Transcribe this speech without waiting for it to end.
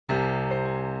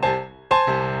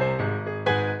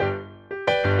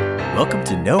welcome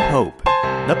to No Hope,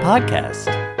 the podcast.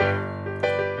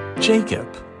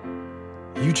 Jacob,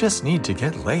 you just need to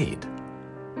get laid.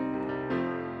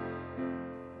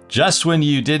 Just when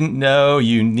you didn't know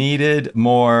you needed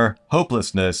more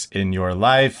hopelessness in your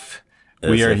life,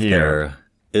 we are here.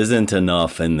 There isn't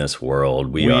enough in this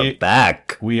world. We are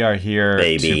back. We are here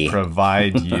baby. To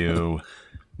provide you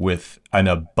with an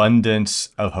abundance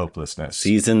of hopelessness.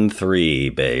 Season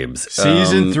 3, babes.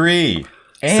 Season 3.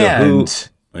 And so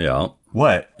yeah.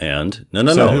 What? And no.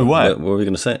 Who what? What were we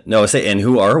going to say? No, I say, and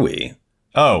who are we?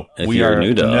 Oh, if we you're are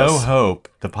new to No us. Hope,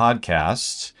 the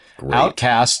podcast. Great.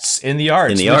 Outcasts in the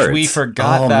arts. In the which arts. we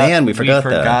forgot Oh, that. man, we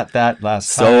forgot that last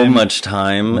So time. much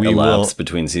time elapsed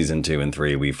between season 2 and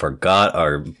 3. We forgot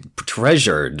our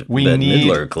treasured Bette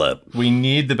Midler clip. We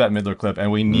need the Bette Midler clip,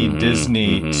 and we need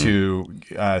Disney to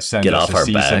send Get us off a our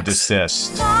cease backs. and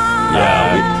desist.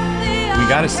 Yeah. We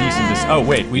got a cease and desist. Oh,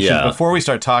 wait. We should, Yeah. before we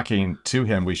start talking to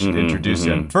him, we should introduce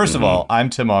him. First of all,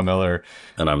 I'm Tim Miller,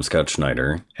 And I'm Scott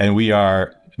Schneider. and we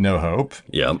are No Hope.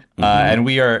 Yep. And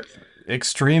we are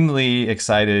extremely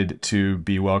excited to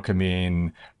be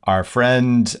welcoming our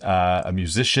friend, a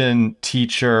musician,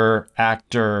 teacher,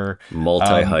 actor,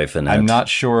 Multi-hyphenate. I'm not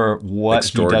sure what he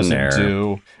Extraordinaire. doesn't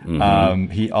do.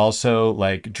 He also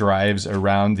drives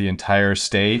around the entire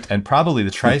state and probably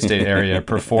the tri-state area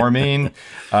performing.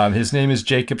 His name is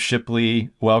Jacob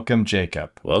Shipley. Welcome, Jacob.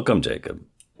 Welcome, Jacob.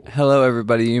 Hello,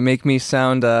 everybody. You make me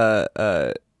sound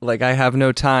like I have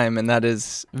no time, and that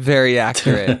is very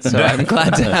accurate. So I'm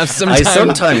glad to have some time I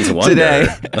sometimes wonder. today.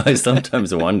 I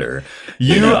sometimes wonder.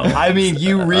 You know, I mean,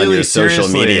 you on really your social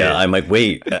seriously. media, I'm like,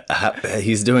 wait,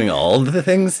 he's doing all the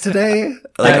things today?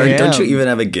 I Don't you am. even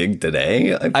have a gig today?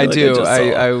 feel I like do. just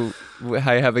saw-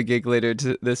 I have a gig later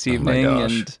this evening,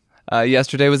 gosh. and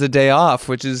yesterday was a day off,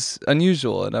 which is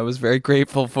unusual, and I was very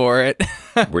grateful for it.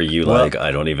 Were you like, I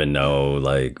don't even know,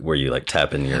 were you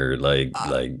tapping your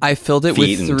I filled it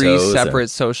feet with and 3 toes separate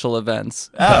social events.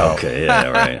 Oh, Okay, yeah,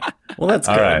 right. Well, that's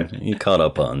All good. right. You caught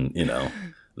up on,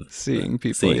 Seeing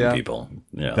people. seeing yeah. people.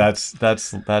 Yeah.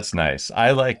 that's nice.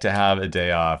 I like to have a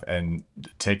day off and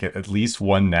take at least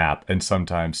one nap and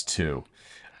sometimes 2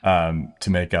 to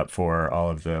make up for all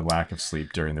of the lack of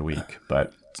sleep during the week.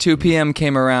 But 2 p.m.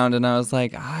 came around, and I was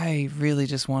like, I really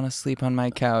just want to sleep on my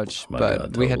couch, my but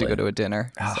God, we had to totally. go to a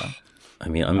dinner. So. I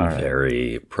mean, I'm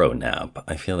very pro nap.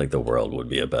 I feel like the world would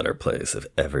be a better place if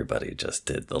everybody just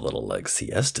did the little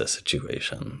siesta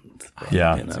situation.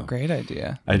 yeah, You know? It's a great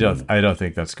idea. I don't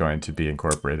think that's going to be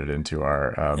incorporated into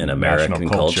our In American national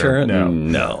culture?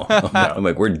 No. I'm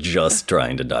like, we're just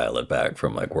trying to dial it back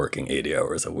from working 80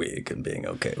 hours a week and being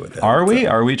okay with it. Are we?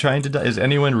 Are we trying to? Is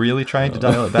anyone really trying to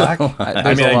dial it back?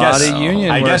 There's a lot of union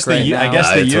I guess work the right I guess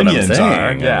now. the That's what I'm unions are.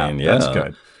 saying. Yeah, I mean, that's yeah.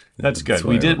 good. That's good. That's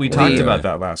We why did. We we're- talked about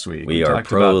that last week. We are talked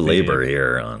pro about labor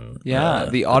here on Yeah,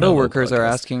 the auto workers are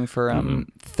asking for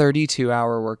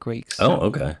 32-hour work weeks. Oh,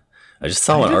 okay. I just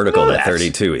saw an article that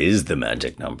 32 is the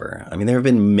magic number. I mean, there have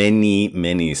been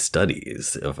many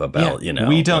studies about,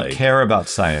 we don't care about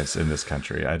science in this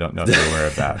country. I don't know if you're aware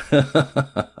of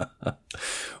that.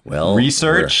 Well,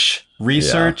 Research. That doesn't really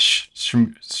work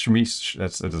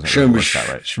that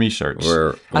right.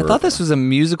 Research. I thought this was a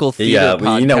musical theater Yeah, podcast.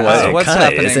 well, you know what? It What's kinda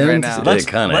happening isn't. right now? It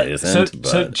kind of isn't.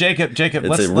 So but Jacob, it's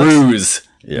let's a ruse.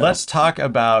 Yeah. Let's talk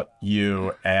about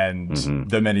you and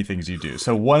the many things you do.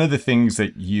 So one of the things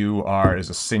that you are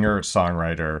is a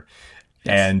singer-songwriter,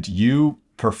 and you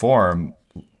perform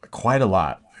quite a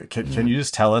lot. Can you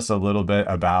just tell us a little bit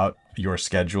about your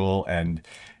schedule and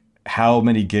how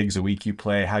many gigs a week you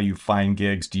play, how you find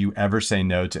gigs? Do you ever say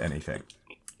no to anything?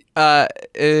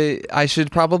 I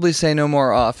should probably say no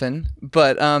more often,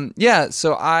 but yeah.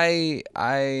 So my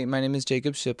name is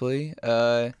Jacob Shipley,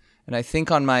 and I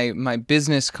think on my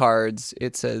business cards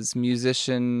it says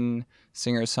musician,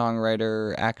 singer,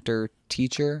 songwriter, actor,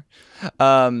 teacher.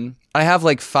 I have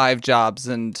 5 jobs,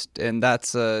 and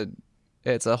it's a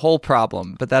whole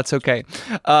problem, but that's okay.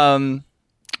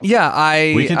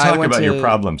 Yeah, We can talk about your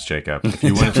problems, Jacob. If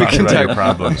you want to talk about your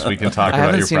problems, we can talk about your problems. I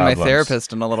haven't seen my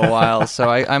therapist in a little while, so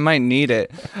I might need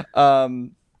it.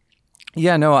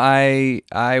 Yeah, no,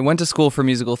 I went to school for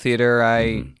musical theater.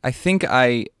 I think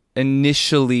I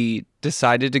initially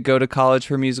decided to go to college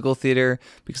for musical theater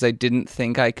because I didn't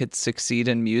think I could succeed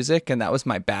in music, and that was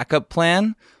my backup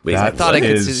plan. I thought I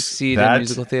could succeed in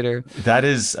musical theater. That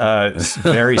is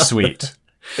very sweet.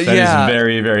 That is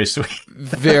very, very sweet.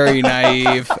 Very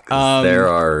naive. There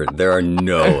are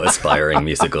no aspiring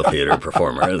musical theater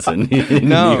performers in New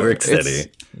York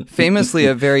City. It's famously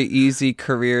a very easy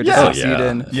career to succeed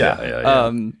in.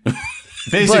 Yeah.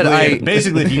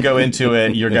 Basically, if you go into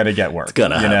it, you're gonna get work. It's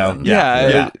gonna happen.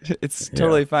 It's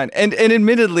totally fine. And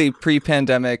admittedly,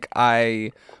 pre-pandemic,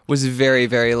 I was very,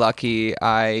 very lucky.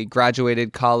 I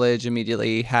graduated college,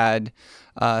 immediately had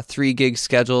 3 gigs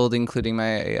scheduled, including my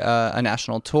a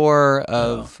national tour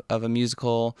of a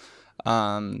musical,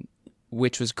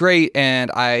 which was great.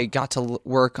 And I got to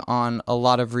work on a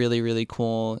lot of really, really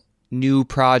cool new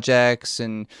projects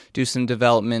and do some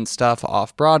development stuff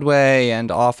off Broadway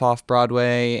and off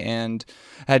Broadway, and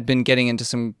had been getting into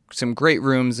some great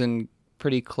rooms and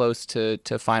pretty close to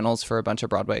finals for a bunch of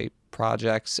Broadway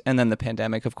projects. And then the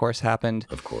pandemic, of course, happened.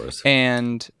 Of course.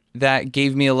 And that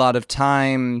gave me a lot of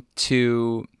time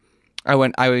to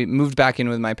I moved back in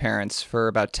with my parents for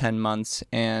about 10 months,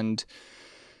 and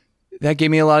that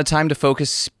gave me a lot of time to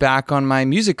focus back on my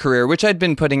music career, which I'd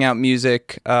been putting out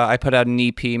music. I put out an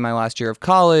EP my last year of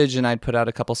college, and I'd put out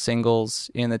a couple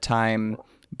singles in the time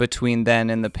between then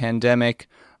and the pandemic.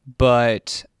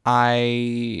 But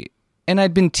I'd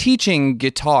been teaching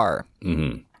guitar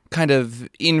kind of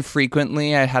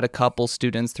infrequently. I had a couple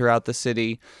students throughout the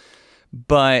city,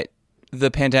 but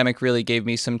the pandemic really gave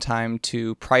me some time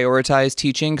to prioritize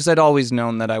teaching, because I'd always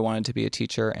known that I wanted to be a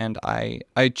teacher, and I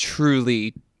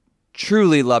truly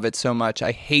love it so much.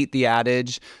 I hate the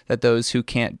adage that those who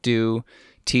can't do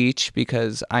teach,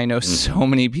 because I know so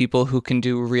many people who can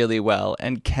do really well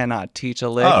and cannot teach a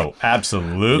lick. Oh,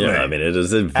 absolutely. Yeah, I mean, it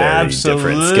is a very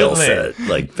different skill set,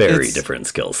 like different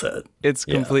skill set. It's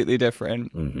completely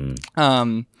different.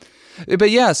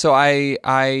 But yeah, so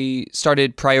I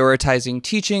started prioritizing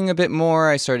teaching a bit more.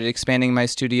 I started expanding my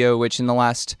studio, which in the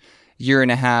last year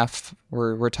and a half,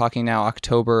 we're talking now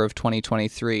October of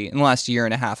 2023. In the last year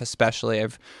and a half especially,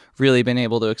 I've really been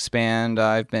able to expand.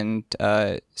 I've been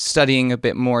studying a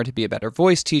bit more to be a better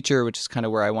voice teacher, which is kind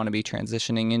of where I want to be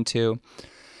transitioning into.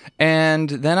 And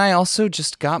then I also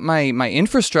just got my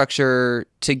infrastructure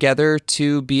together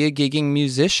to be a gigging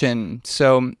musician.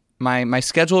 So my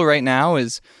schedule right now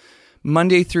is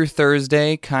Monday through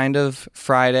Thursday, kind of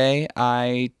Friday,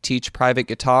 I teach private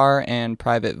guitar and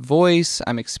private voice.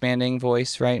 I'm expanding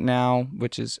voice right now,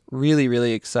 which is really,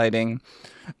 really exciting.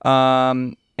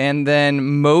 And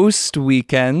then most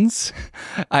weekends,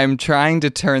 I'm trying to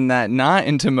turn that not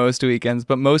into most weekends,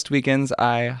 but most weekends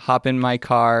I hop in my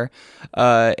car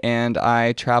and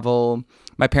I travel.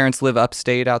 My parents live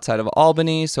upstate outside of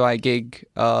Albany, so I gig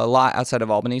a lot outside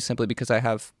of Albany simply because I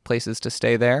have places to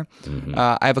stay there.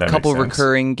 I have a couple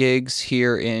recurring gigs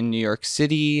here in New York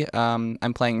City.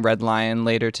 I'm playing Red Lion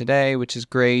later today, which is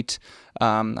great.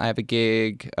 I have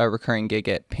a recurring gig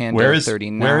at Panda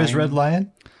 39. Where is Red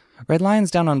Lion? Red Lion's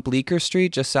down on Bleecker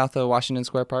Street, just south of Washington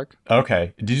Square Park.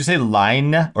 Okay. Did you say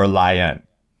line or lion?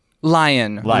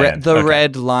 Lion. Okay.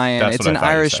 Red Lion. That's it's what an I thought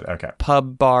you Irish said. Okay.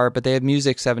 pub bar, but they have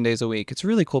music 7 days a week. It's a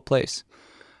really cool place.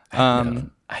 I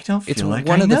don't feel like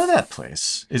I know that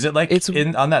place. Is it like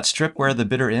on that strip where the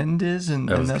Bitter End is? And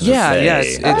that's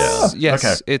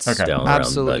it's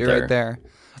absolutely right there.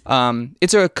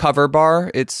 It's a cover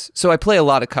bar. So I play a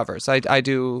lot of covers. I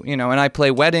do, and I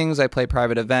play weddings, I play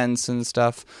private events and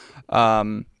stuff.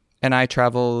 And I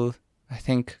travel, I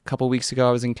think a couple weeks ago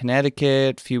I was in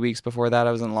Connecticut. A few weeks before that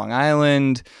I was in Long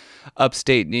Island,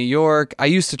 upstate New York. I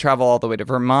used to travel all the way to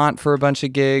Vermont for a bunch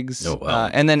of gigs. Oh, wow.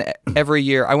 And then every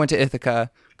year I went to Ithaca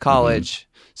College.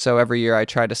 So every year I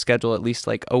try to schedule at least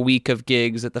like a week of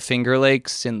gigs at the Finger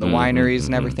Lakes in the wineries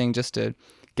and everything, just to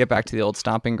get back to the old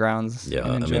stomping grounds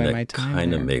and enjoy my time. It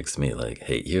kind of makes me like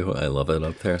hate you. I love it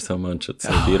up there so much. It's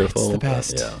so beautiful. It's the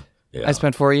best. Yeah. I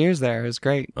spent 4 years there. It was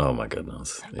great. Oh my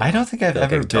goodness. Yeah. I don't think I've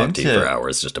ever been to you for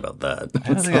hours just about that. I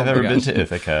don't think I've ever been to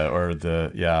Ithaca or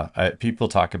people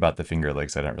talk about the Finger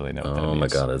Lakes. I don't really know what that means. Oh my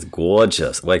God, it's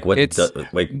gorgeous. Like what? It's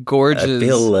like gorgeous, I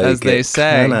feel like as they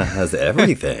say. Kind of has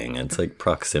everything. It's like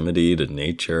proximity to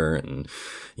nature and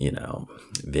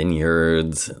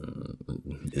vineyards,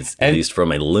 and at least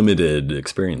from a limited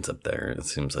experience up there, it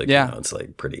seems like it's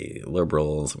like pretty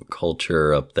liberal, some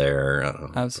culture up there.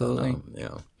 Absolutely.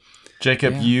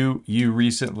 Jacob, you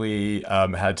recently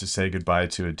had to say goodbye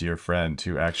to a dear friend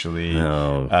who actually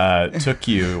took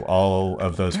you all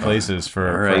of those places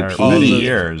for many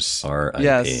years. R.I.P.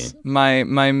 Yes, my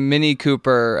Mini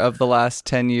Cooper of the last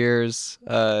 10 years.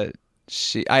 I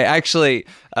actually,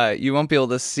 you won't be able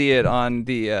to see it on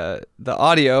the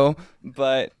audio,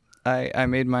 but I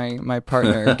made my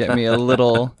partner get me a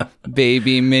little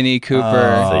baby Mini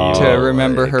Cooper to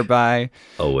remember her by.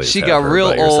 She got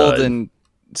real old and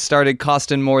started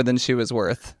costing more than she was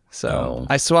worth. So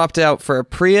I swapped out for a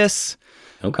Prius.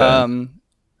 Okay.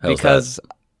 Because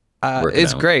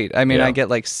it's great. I mean, I get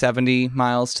like 70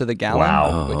 miles to the gallon.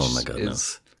 Wow. Which my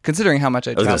goodness. Considering how much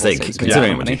I I was travel, going to say, saves me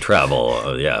considering a lot how of much you money.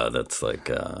 travel, that's like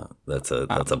that's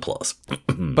a plus.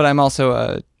 But I'm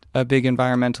also a big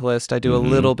environmentalist. I do a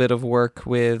little bit of work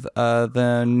with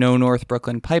the No North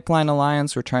Brooklyn Pipeline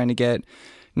Alliance. We're trying to get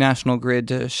National Grid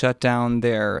to shut down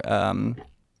their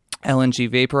LNG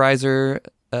vaporizer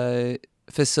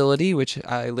facility, which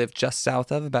I live just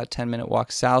south of, about 10-minute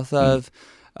walk south of.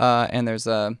 And there's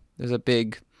a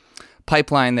big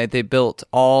pipeline that they built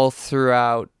all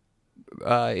throughout.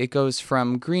 It goes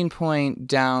from Greenpoint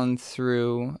down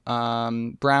through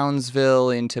Brownsville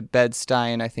into Bed-Stuy,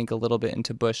 and I think a little bit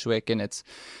into Bushwick, and it's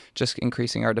just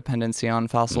increasing our dependency on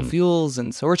fossil fuels,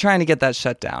 and so we're trying to get that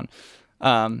shut down.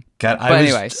 That's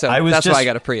why I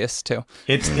got a Prius too.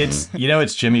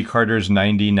 It's Jimmy Carter's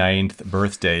 99th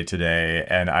birthday today,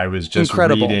 and I was just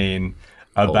reading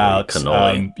about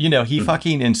he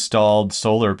fucking installed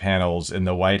solar panels in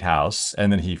the White House,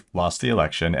 and then he lost the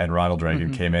election, and Ronald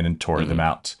Reagan came in and tore them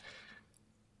out.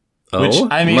 Which,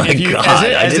 I mean,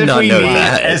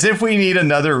 as if we need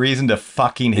another reason to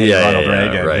fucking hate Ronald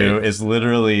Reagan, right, who is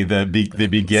literally the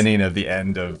beginning of the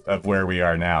end of where we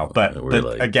are now. But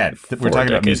again, we're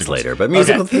talking about musicals later, but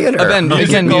musical theater. Again,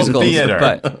 musicals. Theater.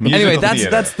 But anyway,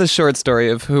 that's the short story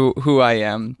of who I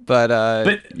am. But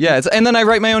and then I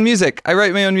write my own music. I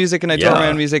write my own music and I tour my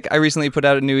own music. I recently put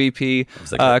out a new EP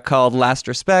called Last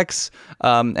Respects,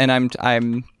 and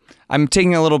I'm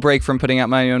taking a little break from putting out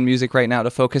my own music right now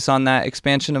to focus on that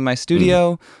expansion of my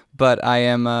studio, but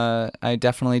I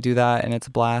definitely do that, and it's a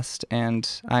blast,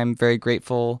 and I'm very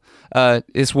grateful.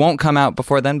 This won't come out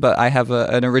before then, but I have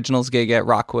an originals gig at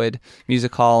Rockwood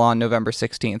Music Hall on November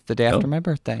 16th, the day after my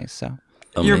birthday. So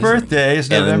Amazing. Your birthday is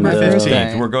November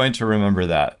 15th. We're going to remember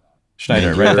that.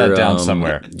 Schneider, write that down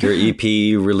somewhere. Your EP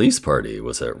release party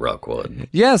was at Rockwood.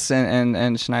 Yes,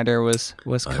 and Schneider was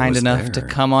kind enough to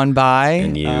come on by,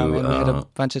 and you and we had a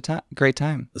bunch of great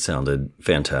time. Sounded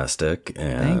fantastic,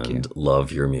 and Thank you.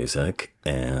 love your music,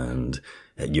 and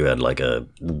you had like a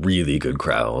really good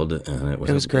crowd, and it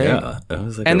was great. Yeah, it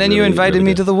was like and then you invited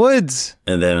me to the woods,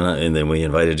 and then we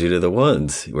invited you to the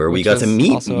woods, where we got to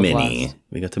meet Minnie.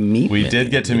 We got to meet. We did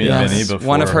get to meet Minnie before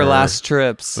one of her last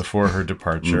trips before her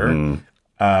departure.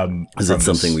 Is it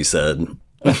something we said?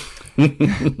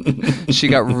 She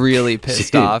got really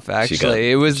pissed off,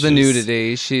 actually. It was the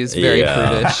nudity. She's very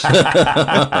prudish.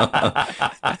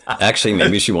 Actually,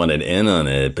 maybe she wanted in on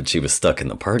it, but she was stuck in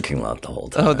the parking lot the whole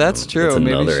time. Oh, that's true. That's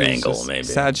maybe another she's angle, just maybe.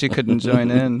 sad she couldn't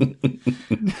join in.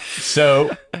 So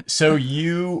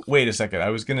you wait a second. I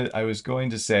was going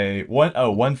to say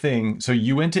one thing. So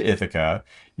you went to Ithaca.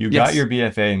 You got your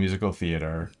BFA in musical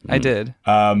theater. I did.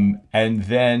 And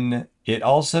then it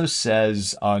also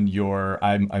says on your,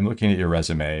 I'm looking at your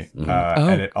resume,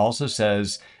 and it also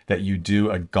says that you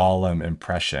do a Gollum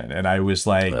impression. And I was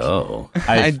like,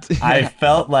 I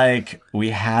felt like we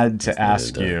had to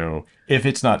ask you if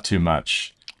it's not too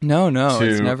much. No,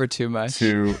 it's never too much.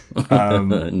 To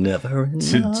never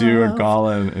to do a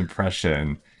Gollum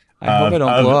impression. I hope I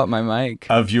don't blow up my mic.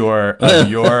 Of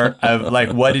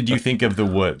like, what did you think of The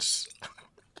Woods?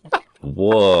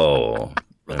 Whoa.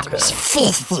 Okay.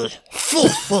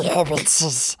 Filthy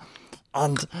evidences.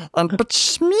 And but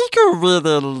Schmeeko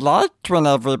really liked when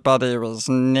everybody was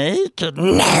naked.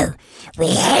 No, we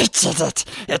hated it.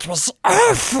 It was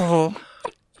awful.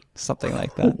 Something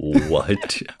like that.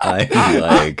 What? I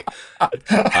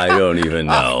don't even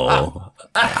know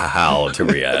how to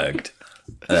react.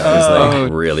 That was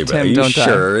like really bad. Tim, Are you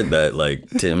sure that like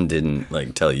Tim didn't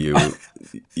like tell you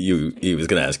he was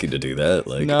going to ask you to do that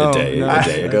like a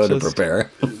day ago to prepare?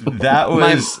 That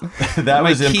was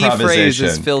my key improvisation. phrase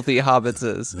is filthy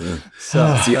hobbitses.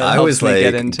 So see, I was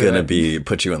like gonna it.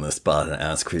 put you on the spot and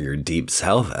ask for your deep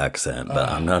South accent, but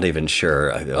I'm not even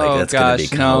sure. That's gonna be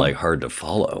kind of like hard to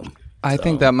follow. I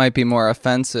think that might be more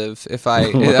offensive if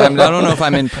I don't know if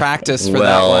I'm in practice for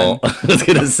that one. I was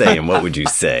going to say, and what would you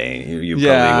say? You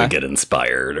probably would get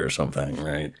inspired or something,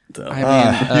 right? So.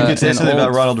 I mean, you could say something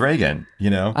about Ronald Reagan,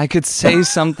 I could say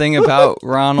something about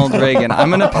Ronald Reagan. I'm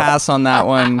going to pass on that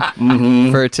one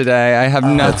for today. I have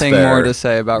nothing more to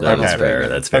say about Ronald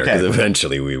Reagan. That's fair, because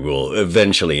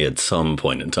eventually at some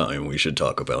point in time, we should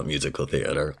talk about musical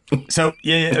theater. So,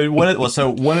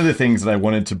 one of the things that I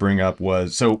wanted to bring up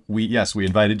was, we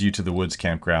invited you to the Woods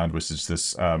Campground, which is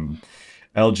this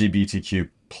LGBTQ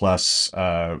plus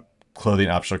clothing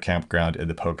optional campground in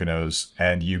the Poconos,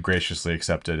 and you graciously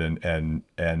accepted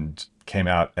and came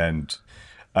out and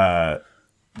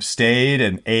stayed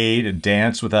and ate and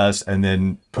danced with us, and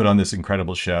then put on this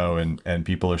incredible show, and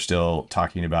people are still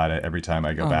talking about it every time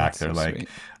I go back. They're like, sweet.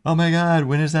 Oh my God,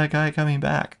 when is that guy coming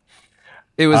back?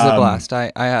 It was a blast.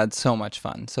 I had so much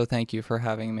fun. So thank you for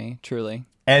having me, truly.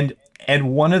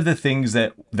 And one of the things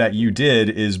that you did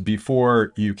is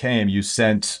before you came, you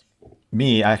sent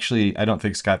me, actually, I don't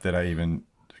think, Scott, that I even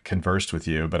conversed with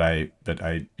you, but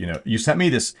you sent me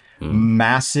this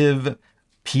massive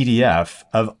PDF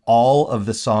of all of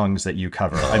the songs that you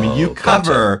cover. I mean, you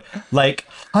cover like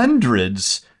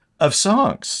hundreds of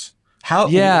songs. How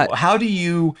do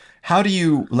you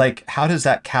like, how does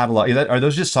that catalog, are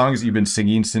those just songs that you've been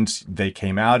singing since they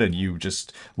came out and you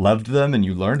just loved them and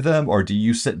you learned them? Or do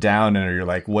you sit down and you're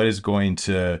like, what is going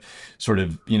to sort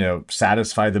of,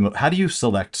 satisfy them? How do you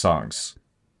select songs?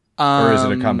 Or is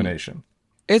it a combination?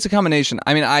 It's a combination.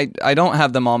 I mean, I don't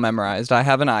have them all memorized. I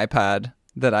have an iPad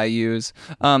that I use.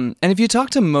 And if you talk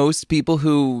to most people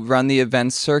who run the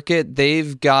events circuit,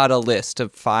 they've got a list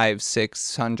of 500,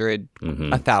 600,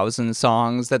 1,000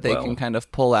 songs that they can kind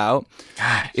of pull out.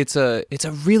 Gosh. It's a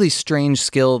really strange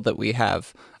skill that we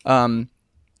have.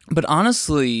 But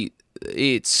honestly,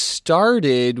 it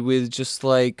started with just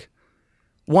like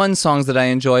one, songs that I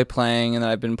enjoy playing and that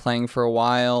I've been playing for a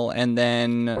while. And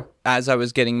then as I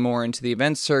was getting more into the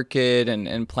event circuit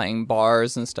and playing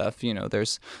bars and stuff,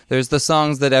 there's the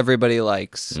songs that everybody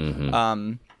likes.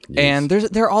 And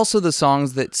there are also the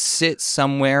songs that sit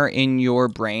somewhere in your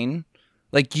brain.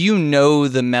 Like,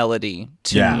 the melody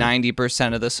to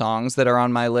 90% of the songs that are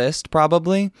on my list,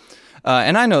 probably.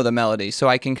 And I know the melody, so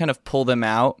I can kind of pull them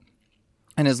out.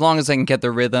 And as long as I can get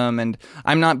the rhythm, and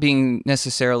I'm not being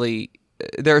necessarily...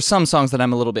 There are some songs that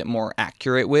I'm a little bit more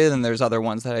accurate with, and there's other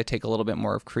ones that I take a little bit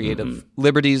more of creative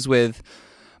liberties with.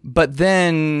 But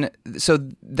then, so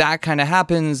that kind of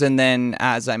happens, and then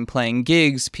as I'm playing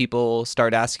gigs, people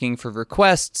start asking for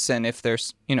requests, and if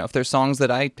there's songs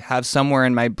that I have somewhere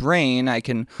in my brain, I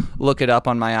can look it up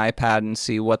on my iPad and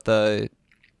see what the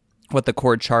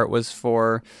chord chart was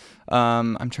for.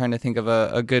 I'm trying to think of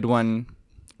a good one.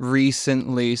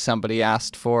 Recently, somebody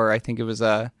asked for, I think it was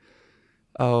a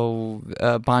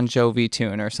Bon Jovi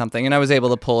tune or something, and I was able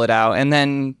to pull it out. And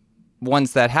then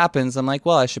once that happens, I'm like,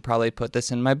 well, I should probably put this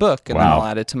in my book, and then I'll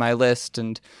add it to my list.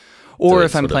 Or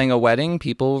if I'm playing a wedding,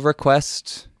 people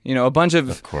request, a bunch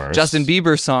of Justin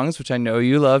Bieber songs, which I know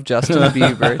you love, Justin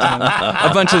Bieber.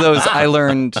 A bunch of those I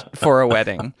learned for a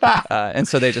wedding, and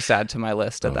so they just add to my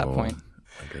list at that point.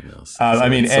 My goodness. I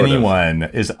mean, Anyone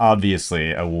is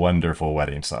obviously a wonderful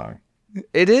wedding song.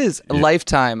 It is.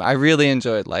 Lifetime. I really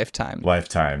enjoyed Lifetime.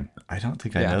 Lifetime. I don't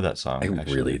think I know that song. I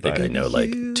really think I know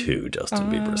like 2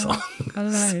 Justin Bieber songs.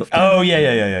 Oh,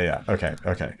 yeah.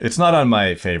 Okay. It's not on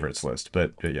my favorites list,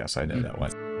 but yes, I know that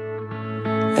one.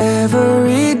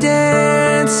 Every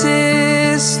dance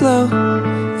is slow.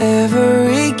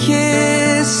 Every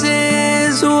kiss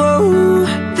is whoa.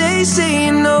 They say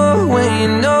you know when you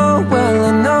know.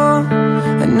 Well,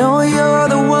 I know you're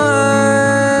the one.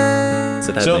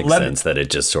 So that makes sense that it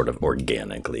just sort of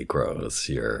organically grows.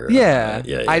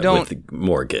 I don't with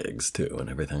more gigs too and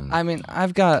everything. I mean,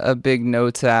 I've got a big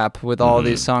notes app with all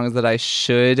these songs that I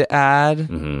should add,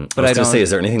 but I don't say, is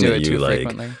there anything that you like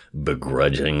frequently.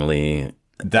 Begrudgingly?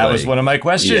 That was one of my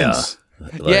questions.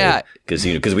 Yeah,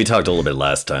 because we talked a little bit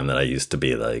last time that I used to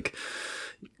be like,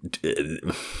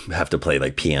 have to play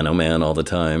like Piano Man all the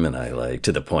time, and I like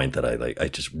to the point that I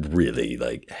just really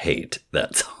like hate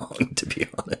that song, to be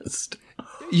honest.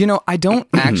 I don't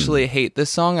actually hate this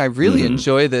song. I really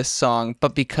enjoy this song,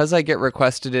 but because I get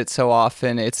requested it so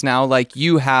often, it's now like,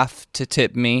 you have to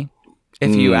tip me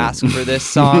if you ask for this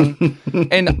song.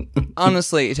 And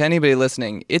honestly, to anybody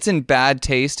listening, it's in bad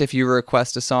taste if you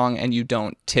request a song and you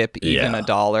don't tip even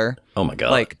 $1. Oh my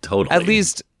God. Like, totally. At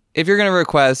least if you're going to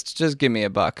request, just give me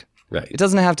 $1. Right. It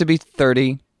doesn't have to be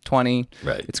 30, 20.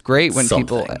 Right. It's great when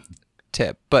people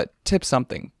tip, but tip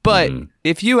something. But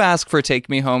if you ask for Take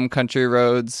Me Home Country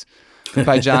Roads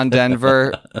by John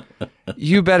Denver,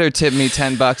 you better tip me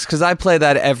 $10 because I play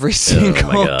that every single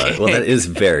Oh my God. game. Well, that is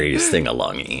very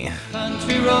sing-along-y.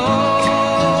 Country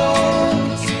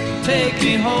roads, take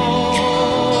me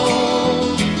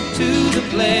home to the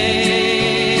place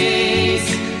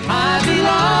I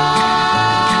belong,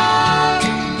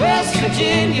 West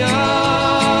Virginia,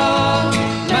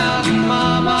 Mountain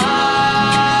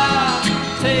Mama,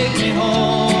 take me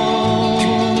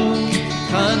home,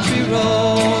 country roads.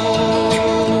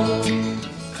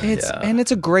 And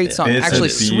it's a great song. It's Actually,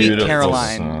 a Sweet beautiful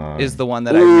Caroline song. is the one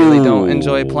that I really don't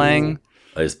enjoy playing.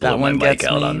 I just That blew my one mic gets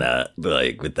out me. on that,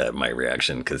 like with my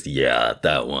reaction, because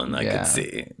that one I could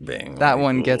see being That like,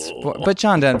 one gets, "Ooh." but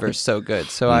John Denver's so good.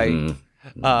 So I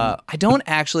don't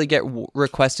actually get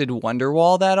requested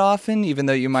Wonderwall that often, even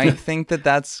though you might think that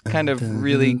that's kind of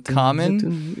really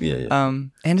common. Yeah.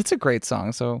 And it's a great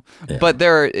song. So, but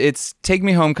it's Take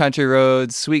Me Home Country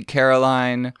Roads, Sweet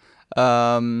Caroline.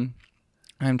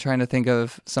 I'm trying to think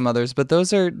of some others, but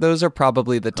those are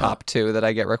probably the top two that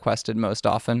I get requested most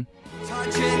often.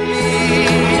 Touching me,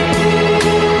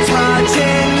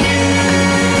 touching you.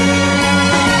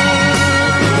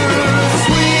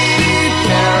 Sweet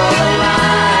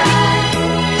Caroline,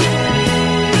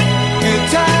 good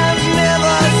times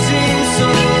never seem so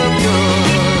good.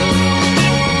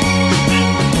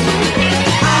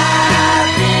 I've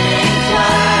been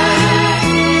inclined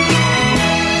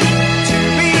to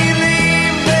believe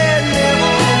there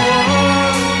never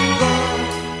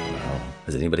was.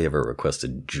 Has anybody ever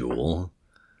requested Jewel?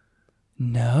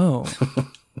 No.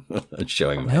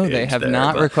 Showing my No, age they have there,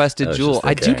 not but requested was Jewel. just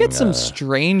I do thinking, get some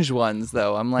strange ones,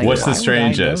 though. I'm like, What's the why would I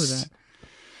know strangest? that?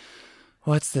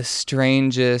 What's the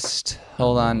strangest?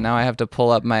 Hold on. Now I have to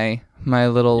pull up my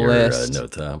little your list.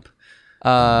 notes up.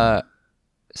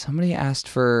 Somebody asked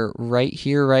for Right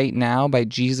Here, Right Now by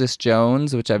Jesus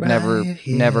Jones, which I've never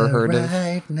heard of.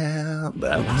 Right now.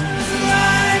 That one.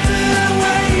 I've been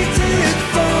waiting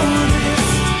for this,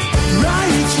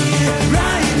 right here,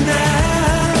 right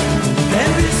now.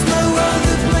 There is no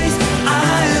other place I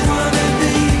wanna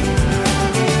be.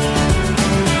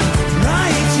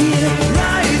 Right here,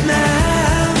 right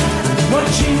now.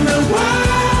 Watching the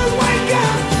world wake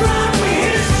up from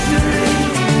history.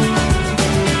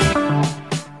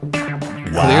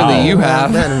 Clearly you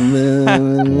have.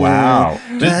 Wow.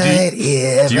 Do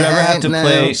you ever have to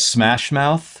play Smash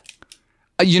Mouth?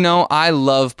 You know, I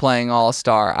love playing All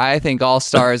Star. I think All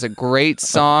Star is a great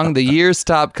song. The years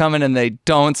stop coming and they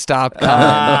don't stop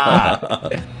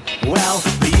coming. Well,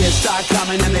 the years start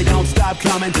coming and they don't stop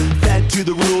coming. Fed to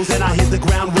the rules and I hit the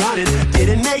ground running.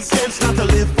 Didn't make sense not to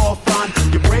live for fun.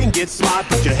 Your brain gets smart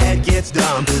but your head gets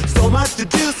dumb. So much to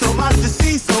do, so much to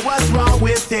see. So what's wrong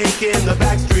with taking the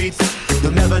back streets?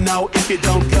 You'll never know if you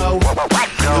don't go.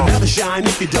 You'll never shine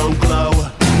if you don't glow.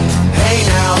 Hey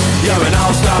now, you're an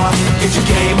all-star. Get your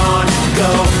game on, go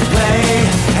play.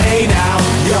 Hey now,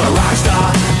 you're a rock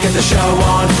star. Get the show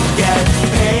on, get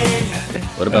paid.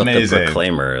 What about Amazing. the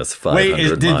Proclaimer's 500 Wait,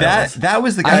 did miles? that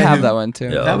was the guy I have who, that one too.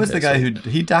 Yeah. That was Okay, the guy so- who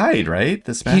he died, right?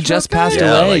 The Smash He just Mouth guy? passed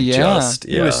Yeah, away. like Yeah. just,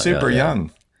 He was super yeah.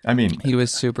 young. I mean, He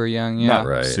was super young. Yeah. not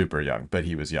Right. super young, but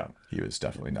he was young. He was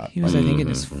definitely not. He was, I think, in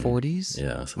his 40s.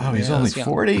 Yeah. Oh, he's Yeah, only that's young.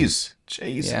 40s. Yeah,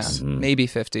 Jesus. maybe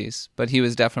 50s, but he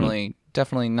was definitely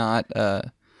not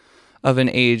of an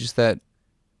age that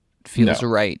feels No.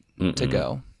 right to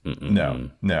go.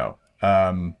 No.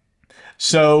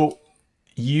 So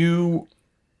you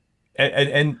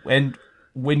and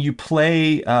when you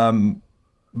play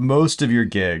most of your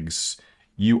gigs,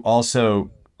 you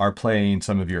also are playing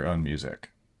some of your own music.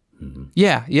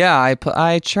 Yeah.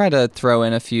 I try to throw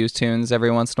in a few tunes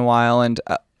every once in a while, and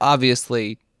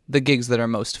obviously the gigs that are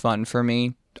most fun for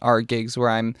me are gigs where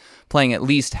I'm playing at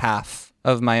least half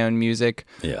of my own music.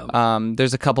 Yeah.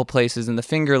 There's a couple places in the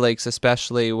Finger Lakes,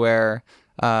 especially where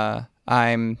I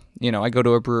go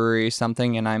to a brewery or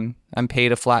something, and I'm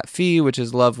paid a flat fee, which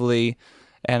is lovely,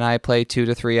 and I play 2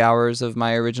 to 3 hours of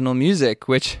my original music,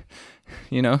 which,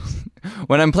 you know,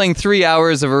 when I'm playing 3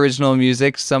 hours of original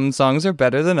music, some songs are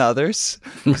better than others.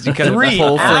 'Cause you kind of 3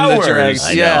 pull from the hours? dregs.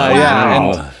 I Yeah, know, yeah. I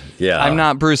know. And Yeah. I'm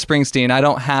not Bruce Springsteen. I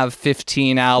don't have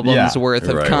 15 albums Yeah. worth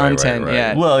of Right, content right.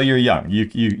 yet. Well, you're young.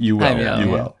 You will. I'm young, You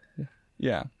yeah. will.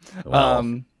 Yeah.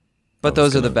 Well, But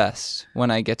those are the best when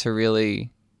I get to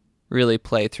really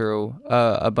play through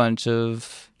a bunch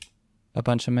of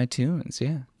my tunes.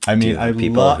 Yeah. I do mean, you have I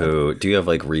people love. who do you have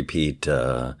like repeat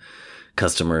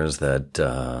customers that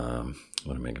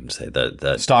what am I going to say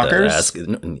that Stalkers? that ask,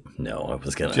 no, I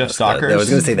was going to Just ask that. stalkers? I was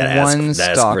going to say that One ask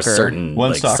for stalker. certain One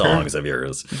like stalker? songs of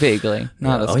yours. Vaguely.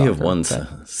 Not a Oh, stalker. you have one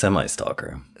but-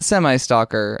 semi-stalker.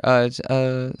 Semi-stalker.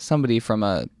 Somebody from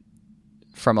a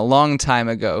long time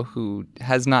ago who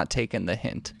has not taken the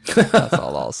hint. That's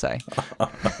all I'll say. All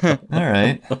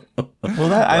right.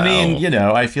 Well, I mean, you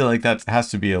know, I feel like that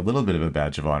has to be a little bit of a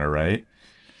badge of honor, right?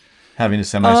 Having a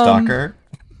semi-stalker.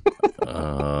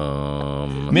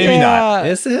 Maybe not.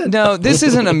 Is it? No, this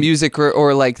isn't a music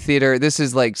or like theater. This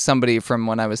is like somebody from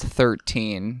when I was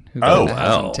 13 who Oh, hasn't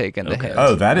wow. taken the hint.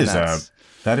 Oh, that And is that's-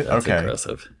 That's okay.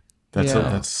 Impressive. That's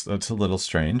Yeah. that's a little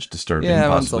strange, disturbing. Yeah, that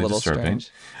one's a possibly little disturbing.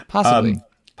 strange. Possibly.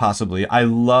 Possibly. I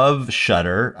love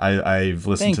Shudder. I've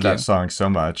listened Thank to you. that song so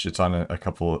much. It's on a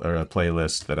couple or a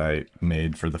playlist that I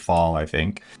made for the fall, I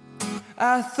think.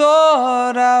 I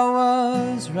thought I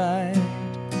was right.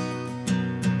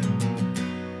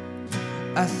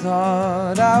 I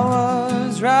thought I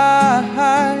was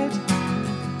right.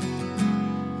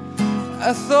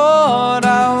 I thought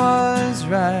I was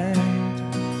right.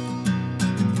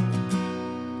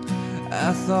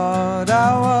 I thought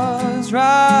I was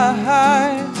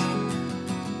right.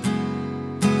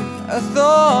 I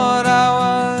thought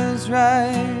I was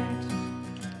right.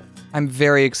 I'm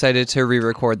very excited to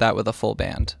re-record that with a full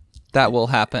band. That will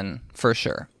happen for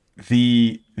sure.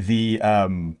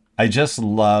 I just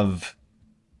love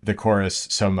the chorus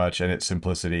so much and its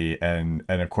simplicity, and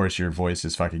of course your voice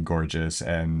is fucking gorgeous,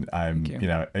 and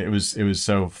it was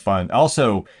so fun.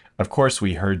 Also, of course,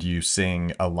 we heard you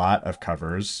sing a lot of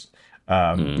covers.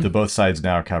 The Both Sides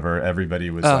Now cover, everybody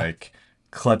was like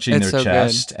clutching their so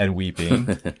chest and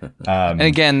weeping. And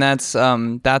again, that's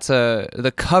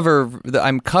the cover.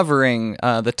 I'm covering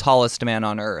The Tallest Man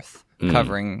on Earth,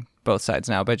 covering Both Sides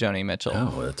Now by Joni Mitchell.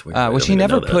 Oh, that's weird. Which he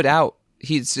never put out.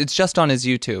 It's just on his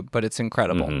YouTube, but it's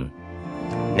incredible.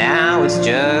 Now it's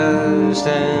just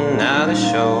another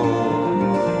show.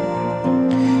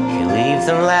 You leave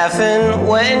them laughing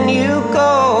when you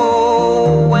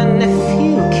go. And if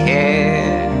you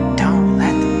care, don't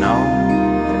let them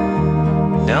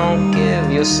know. Don't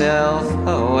give yourself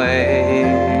away.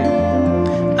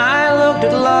 I looked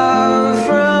at love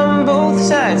from both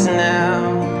sides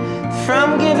now,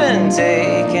 from give and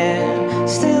take, and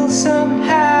still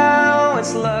somehow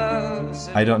it's love.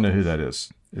 I don't know who that is.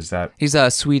 Is that? He's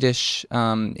a Swedish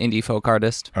indie folk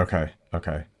artist. Okay.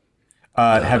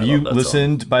 Have you that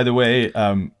listened, by the way,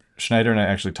 Schneider and I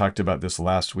actually talked about this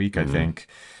last week, I think,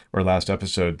 or last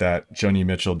episode, that Joni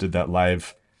Mitchell did that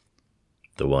live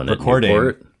The one recording. at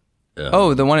Newport.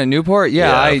 Oh, the one in Newport?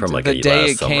 Yeah, from like the a day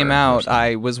last it summer came or out, something.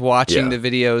 I was watching Yeah.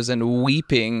 the videos and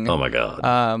weeping. Oh my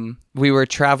god. We were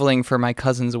traveling for my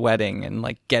cousin's wedding and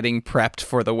like getting prepped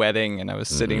for the wedding, and I was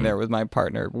sitting there with my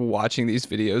partner watching these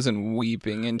videos and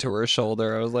weeping into her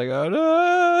shoulder. I was like, oh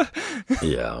no.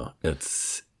 Yeah,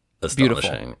 it's Beautiful.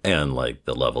 astonishing. And like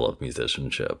the level of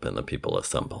musicianship and the people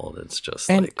assembled, it's just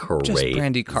And like crazy. just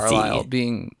Brandy Carlisle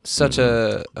being such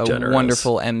a Generous.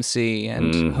 wonderful MC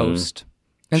and host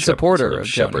and supporter sort of Joni.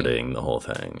 shepherding the whole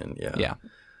thing. And Yeah.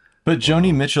 But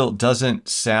Joni Mitchell doesn't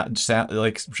sound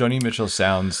like Joni Mitchell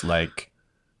sounds like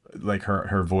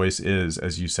her voice is,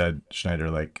 as you said,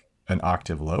 Schneider, like an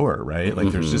octave lower, right? Like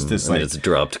there's just this I mean, like it's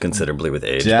dropped considerably with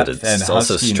age, depth but and it's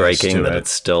also huskiness striking to that it.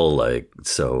 it's still like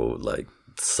so like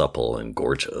supple and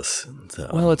gorgeous. So,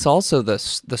 Well, it's also the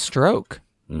stroke.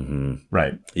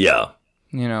 right. yeah.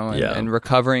 And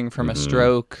recovering from a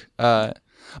stroke.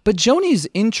 But Joni's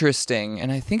interesting,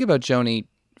 and I think about Joni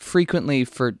frequently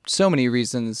for so many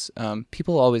reasons.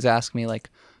 People always ask me, like,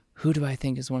 who do I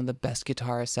think is one of the best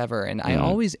guitarists ever? And I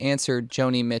always answer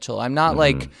Joni Mitchell. I'm not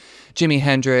like Jimi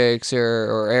Hendrix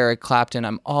or Eric Clapton.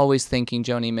 I'm always thinking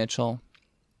Joni Mitchell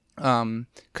because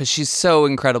she's so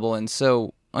incredible and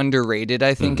so underrated,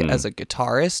 I think, as a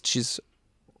guitarist. She's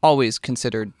always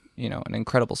considered, an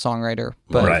incredible songwriter.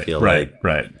 But I feel right.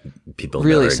 people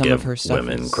Really, never some give of her stuff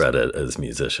women is- credit as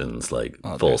musicians, like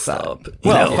full there's that. stop.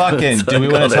 Well, fucking, It's do we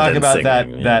like want to other talk than about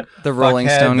singing, that The Rolling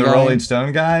fuckhead, Stone the guy? Rolling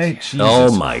Stone guy? Jesus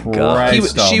Oh my God.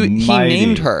 Christ he almighty.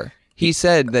 named her. He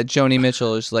said that Joni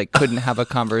Mitchell is like couldn't have a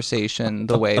conversation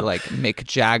the way like Mick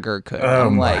Jagger could.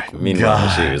 I'm like, Meanwhile,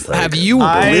 she was like, have you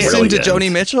I- listened to brilliant.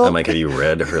 Joni Mitchell? I'm like, have you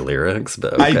read her lyrics?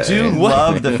 But I okay. do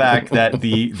love the fact that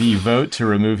the vote to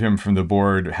remove him from the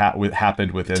board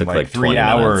happened within Took, like like, 3 20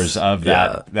 hours minutes. of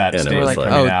Yeah. that And it statement was like,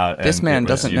 coming oh, out. this and man it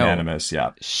was doesn't know. unanimous.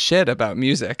 Yeah. Shit about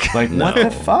music. Like what No.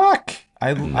 the fuck?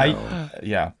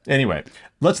 Yeah. Anyway,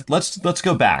 let's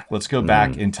go back. Let's go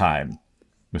back in time,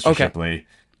 Mr. Okay. Shipley,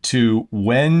 to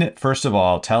when. First of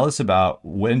all, tell us about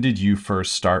when did you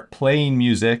first start playing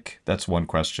music? That's one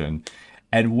question.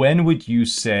 And when would you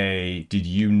say did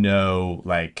you know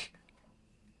like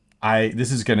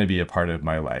this is going to be a part of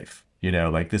my life?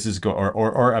 Like this is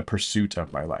or a pursuit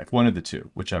of my life. One of the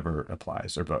two, whichever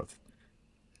applies, or both.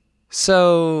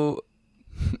 So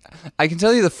I can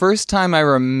tell you the first time I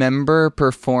remember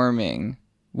performing,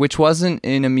 which wasn't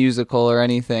in a musical or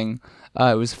anything.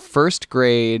 It was first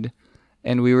grade,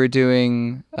 and we were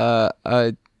doing a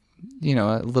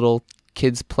little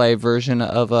kids play version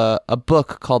of a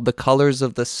book called The Colors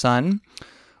of the Sun,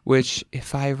 which,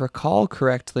 if I recall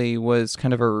correctly, was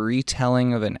kind of a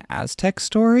retelling of an Aztec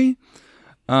story.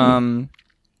 And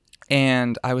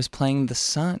I was playing the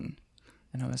sun,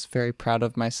 and I was very proud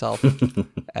of myself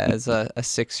as a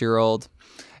 6-year-old.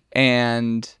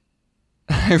 And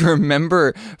I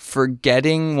remember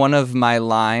forgetting one of my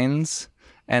lines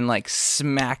and like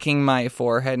smacking my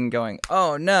forehead and going,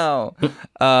 "Oh no!"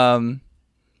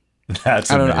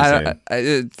 That's I don't amazing.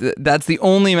 know. That's the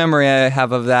only memory I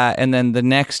have of that. And then the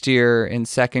next year in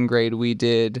second grade, we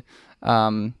did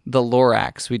the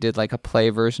Lorax. We did like a play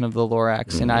version of the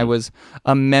Lorax, and I was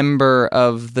a member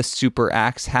of the Super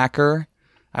Axe Hacker.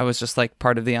 I was just like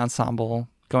part of the ensemble,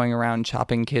 going around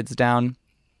chopping kids down.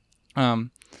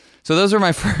 So those were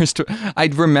my first. I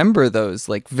remember those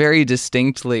like very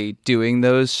distinctly doing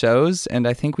those shows, and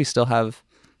I think we still have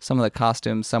some of the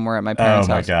costumes somewhere at my parents'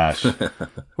 house. Oh my gosh,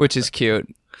 which is cute,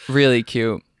 really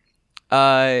cute.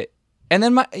 And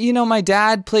then my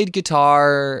dad played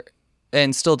guitar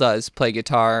and still does play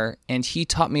guitar, and he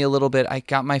taught me a little bit. I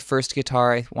got my first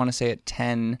guitar, I want to say at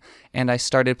 10, and I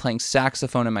started playing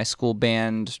saxophone in my school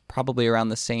band probably around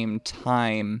the same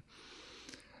time,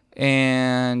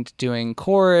 and doing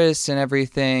chorus and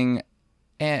everything.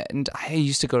 And I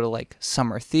used to go to like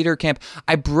summer theater camp.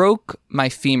 I broke my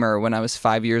femur when I was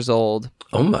 5 years old.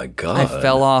 Oh my God. I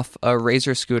fell off a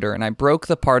razor scooter and I broke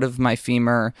the part of my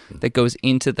femur that goes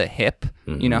into the hip.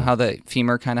 You know how the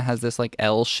femur kind of has this like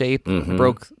L shape? I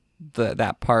broke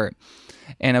that part.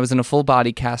 And I was in a full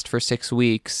body cast for 6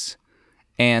 weeks.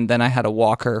 And then I had a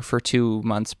walker for 2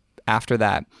 months after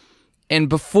that. And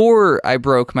before I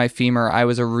broke my femur, I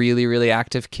was a really, really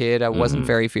active kid. I wasn't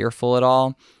very fearful at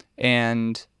all.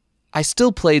 And I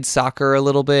still played soccer a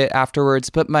little bit afterwards,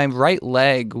 but my right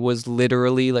leg was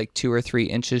literally like 2 or 3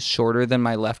 inches shorter than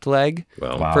my left leg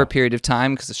for a period of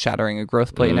time because of shattering a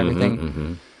growth plate and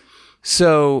everything.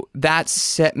 So that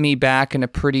set me back in a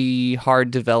pretty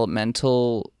hard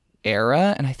developmental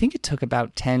era. And I think it took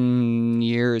about 10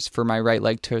 years for my right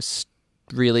leg to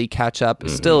really catch up.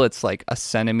 Still, it's like a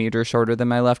centimeter shorter than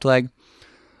my left leg.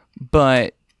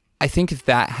 But I think if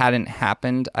that hadn't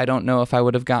happened, I don't know if I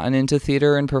would have gotten into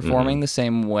theater and performing the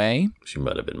same way. She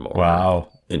might have been more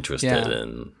interested Yeah.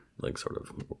 in like sort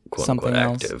of quote Something unquote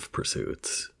else. active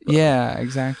pursuits. Yeah,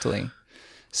 exactly.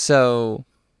 So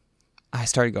I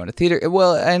started going to theater.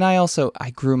 Well, and I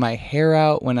grew my hair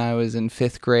out when I was in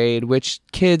 5th grade, which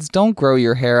kids, don't grow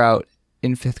your hair out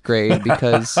in 5th grade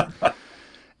because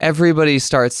everybody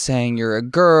starts saying you're a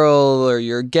girl or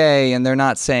you're gay, and they're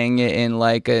not saying it in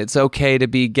like it's okay to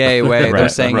be gay way. They're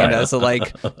saying it as a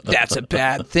like, that's a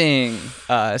bad thing.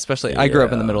 Especially, I grew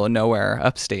up in the middle of nowhere,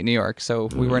 upstate New York, so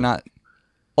we were not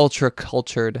ultra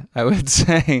cultured, I would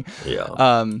say.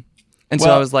 Yeah. And so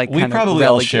I was like, we kind probably of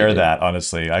all relegated. share that,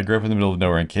 honestly. I grew up in the middle of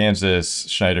nowhere in Kansas.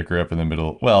 Schneider grew up in the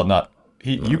middle. Well, not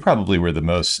he. You probably were the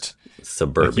most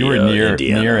Suburbia, you were near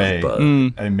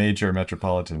Indiana, a major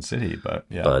metropolitan city, but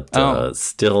yeah. but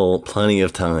still plenty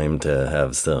of time to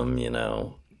have some,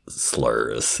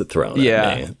 slurs thrown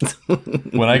at me.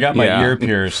 When I got my ear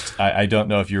pierced, I don't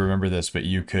know if you remember this, but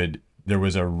there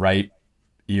was a right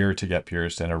ear to get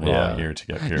pierced and a wrong ear to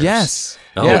get pierced. Yes.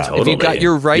 Oh, yeah. totally. If you got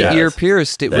your right ear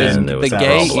pierced, it was Then the it was gay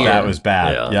problem. ear. That was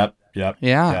bad. Yeah. Yep.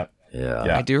 Yeah.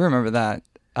 Yeah. I do remember that.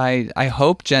 I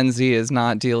hope Gen Z is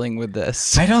not dealing with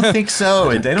this. I don't think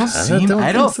so. They don't seem.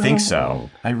 I don't think so. so.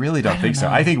 I really don't think so.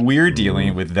 I think we're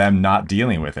dealing with them not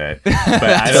dealing with it, but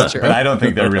I don't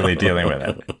think they're really dealing with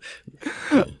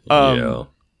it. Yeah.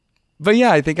 But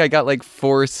yeah, I think I got like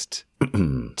forced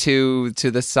to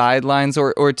the sidelines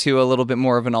or to a little bit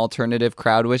more of an alternative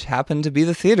crowd, which happened to be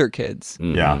the theater kids.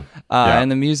 Yeah. And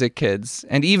the music kids.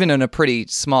 And even in a pretty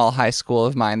small high school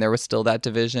of mine, there was still that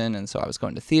division. And so I was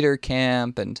going to theater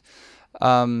camp, and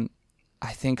I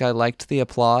think I liked the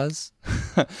applause.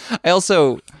 I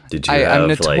also... Did you I'm have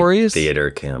notorious... like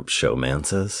theater camp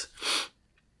showmances?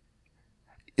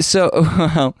 So,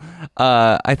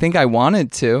 I think I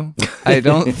wanted to. I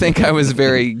don't think I was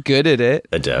very good at it.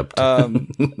 Adept.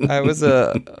 I was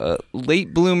a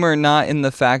late bloomer, not in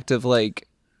the fact of like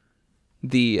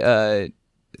the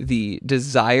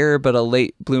desire, but a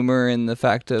late bloomer in the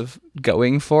fact of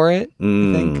going for it. I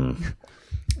think.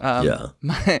 Yeah.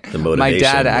 The motivation My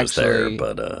dad was actually,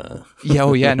 there, but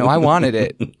no, I wanted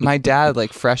it. My dad,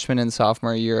 like freshman and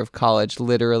sophomore year of college,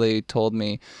 literally told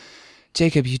me,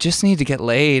 Jacob, you just need to get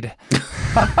laid.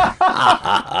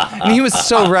 And he was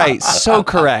so right, so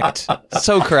correct,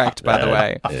 by the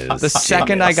way. The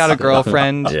second I got a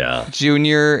girlfriend,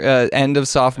 junior, end of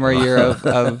sophomore year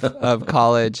of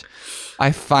college,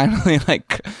 I finally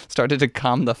like started to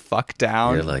calm the fuck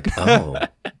down. you're like, oh.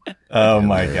 Oh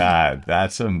my God,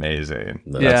 that's amazing.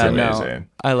 That's amazing. No,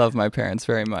 I love my parents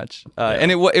very much, and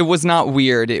it was not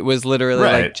weird. It was literally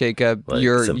like, Jacob, Like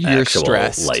you're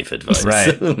stressed. Life advice.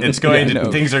 Right. It's going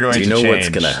things are going to change. Do you know what's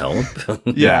going to help?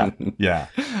 Yeah.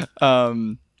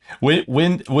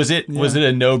 When was it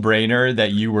a no-brainer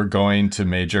that you were going to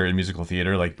major in musical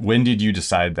theater? Like, when did you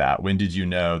decide that? When did you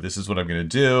know this is what I'm going to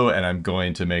do, and I'm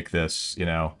going to make this,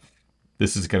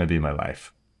 this is going to be my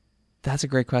life? That's a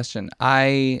great question.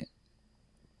 I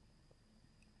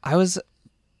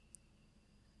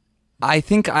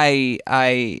think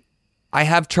I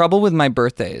have trouble with my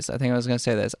birthdays. I think I was going to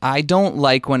say this. I don't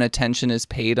like when attention is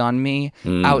paid on me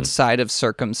outside of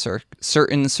certain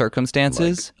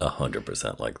circumstances. Like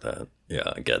 100% like that.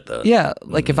 Yeah, I get that. Yeah,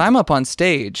 like if I'm up on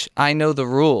stage, I know the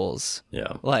rules.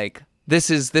 Yeah. Like this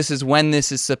is when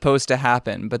this is supposed to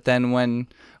happen. But then when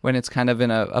it's kind of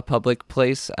in a public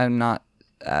place, I'm not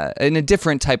in a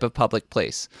different type of public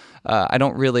place. I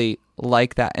don't really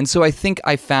like that. And so I think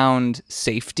I found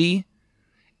safety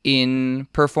in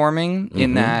performing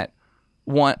in that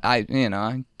I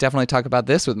definitely talk about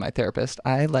this with my therapist.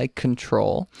 I like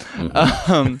control.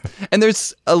 And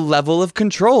there's a level of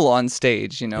control on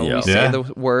stage, we say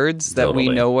the words that we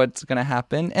know what's going to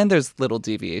happen, and there's little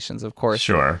deviations, of course.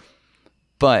 Sure.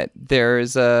 But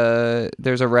there's a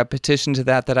repetition to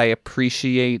that I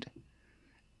appreciate.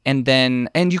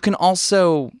 And you can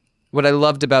also, what I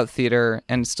loved about theater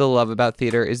and still love about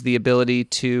theater is the ability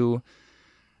to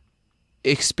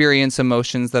experience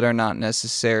emotions that are not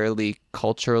necessarily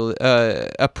culturally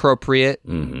appropriate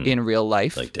in real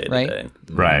life, like day to right? day.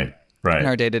 Right. In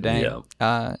our day to day,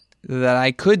 Yeah. that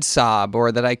I could sob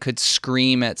or that I could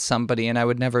scream at somebody, and I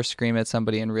would never scream at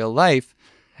somebody in real life.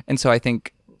 And so I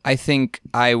think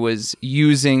I was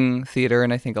using theater,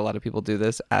 and I think a lot of people do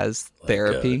this as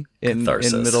therapy in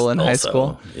middle and high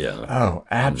school. Yeah. Oh,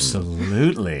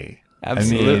 absolutely.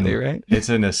 Absolutely, right? It's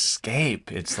an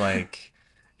escape. It's like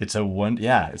it's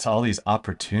all these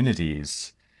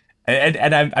opportunities.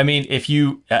 And I mean,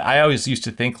 I always used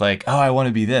to think like, oh, I want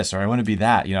to be this or I want to be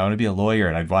that, I want to be a lawyer,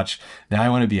 and I'd watch, now I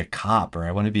want to be a cop, or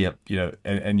I want to be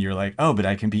and you're like, oh, but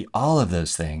I can be all of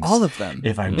those things. All of them.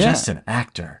 If I'm just an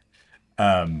actor.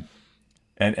 I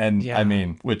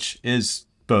mean, which is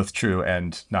both true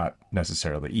and not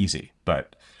necessarily easy,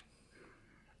 but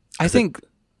I think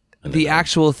the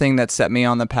actual thing that set me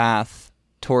on the path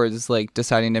towards like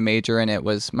deciding to major in it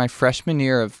was my freshman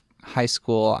year of high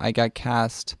school. I got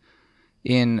cast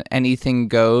in Anything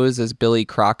Goes as Billy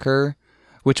Crocker,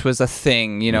 which was a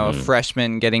thing, a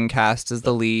freshman getting cast as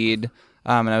the lead.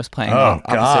 And I was playing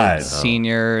opposite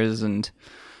seniors, and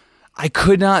I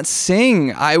could not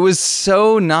sing. I was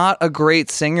so not a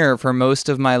great singer for most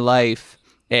of my life.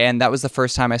 And that was the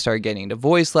first time I started getting into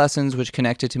voice lessons, which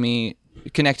connected me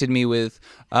with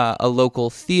a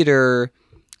local theater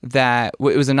that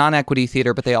it was a non-equity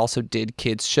theater, but they also did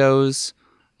kids shows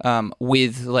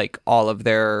with like all of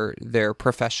their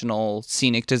professional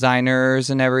scenic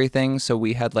designers and everything. So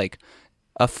we had like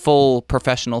a full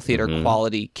professional theater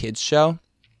quality kids show.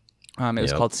 It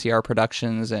was called CR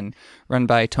Productions and run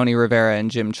by Tony Rivera and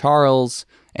Jim Charles.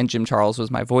 And Jim Charles was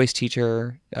my voice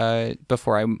teacher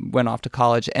before I went off to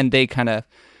college. And they kind of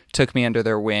took me under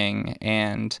their wing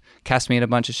and cast me in a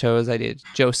bunch of shows. I did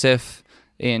Joseph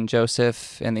and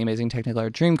the Amazing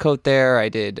Technicolor Dreamcoat there. I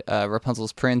did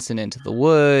Rapunzel's Prince and Into the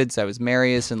Woods. I was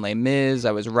Marius in Les Mis.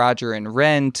 I was Roger in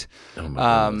Rent. Oh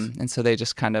my goodness. And so they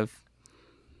just kind of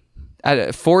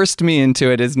forced me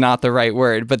into it is not the right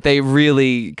word, but they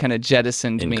really kind of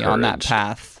jettisoned me on that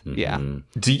path. Yeah.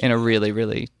 In a really,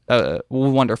 really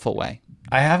wonderful way.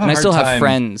 I still have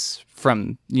friends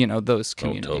from, those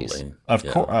communities. Totally. Of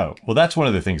course. Oh, well, that's one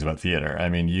of the things about theater. I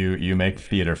mean, you make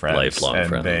theater friends. Lifelong and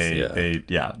friends.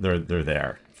 they're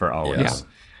there for always. Yeah.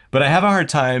 But I have a hard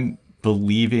time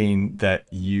believing that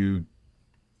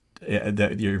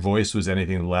that your voice was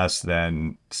anything less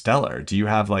than stellar. Do you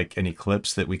have like any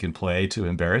clips that we can play to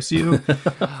embarrass you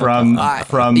from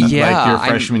like your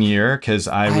freshman year? Because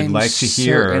I would like to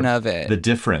hear the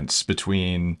difference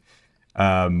between.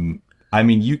 I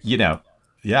mean,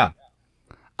 yeah.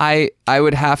 I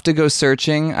would have to go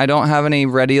searching. I don't have any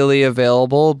readily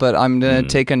available, but I'm gonna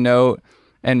take a note,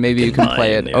 and maybe you can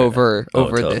play it over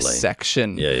totally. this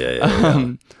section.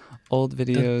 Yeah. Old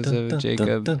videos of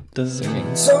Jacob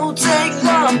singing. So take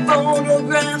the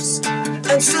photographs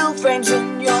and still frames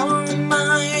in your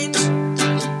mind.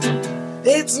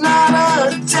 It's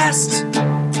not a test,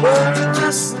 but a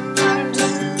lesson learned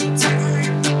in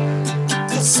time.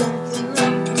 It's something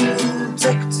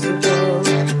unpredictable,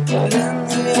 but in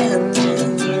the end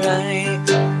it's right.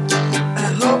 I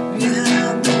hope you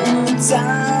have more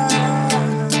time.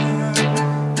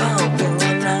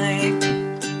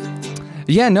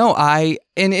 Yeah, no,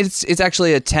 and it's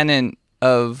actually a tenet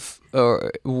of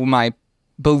my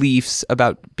beliefs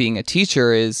about being a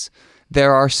teacher is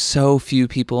there are so few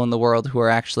people in the world who are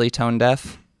actually tone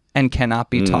deaf and cannot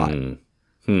be taught.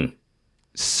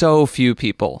 So few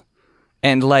people.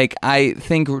 And like, I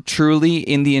think truly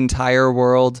in the entire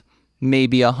world,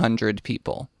 maybe 100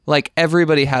 people. Like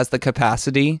everybody has the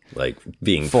capacity. Like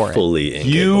being fully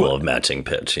incapable of matching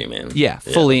pitch, you mean? Yeah,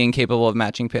 fully incapable of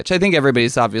matching pitch. I think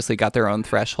everybody's obviously got their own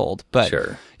threshold. But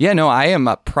sure. Yeah, no, I am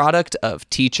a product of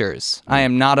teachers. I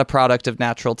am not a product of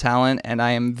natural talent, and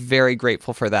I am very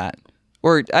grateful for that.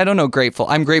 or I don't know, grateful.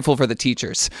 I'm grateful for the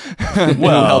teachers who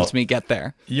helped me get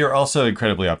there. You're also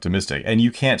incredibly optimistic, and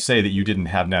you can't say that you didn't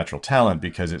have natural talent,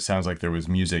 because it sounds like there was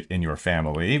music in your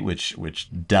family, which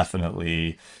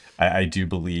definitely, I do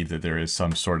believe that there is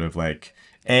some sort of like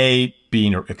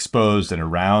being exposed and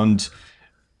around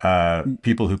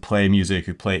people who play music,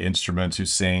 who play instruments, who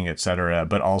sing, etc.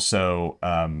 But also,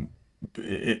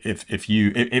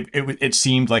 it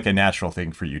seemed like a natural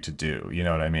thing for you to do. You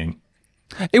know what I mean?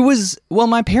 It was, well,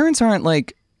 my parents aren't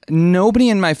like, nobody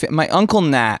in my uncle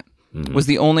Nat was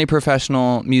the only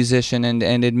professional musician,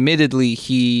 and admittedly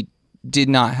he did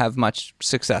not have much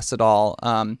success at all.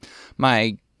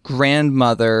 My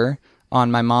grandmother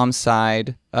on my mom's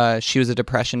side, she was a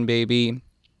Depression baby.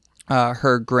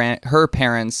 Her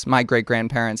parents, my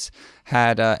great-grandparents,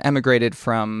 had emigrated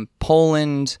from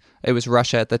Poland. It was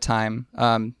Russia at the time.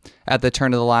 At the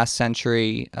turn of the last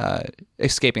century,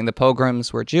 escaping the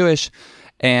pogroms, were Jewish.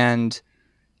 And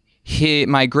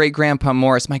my great-grandpa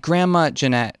Morris, my grandma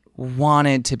Jeanette,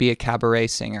 wanted to be a cabaret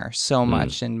singer so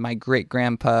much. And my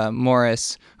great-grandpa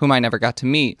Morris, whom I never got to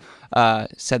meet,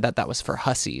 said that was for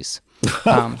hussies.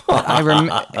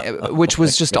 But which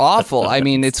was just awful. I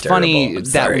mean, it's funny,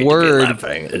 that word,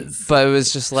 but it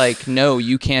was just like, no,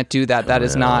 you can't do that. That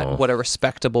is not what a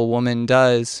respectable woman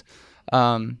does.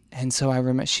 And so I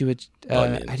remember she would,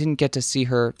 I didn't get to see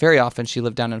her very often. She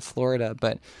lived down in Florida,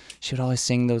 but she would always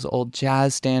sing those old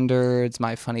jazz standards,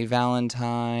 My Funny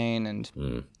Valentine.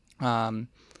 And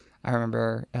I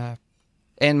remember,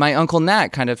 and my Uncle Nat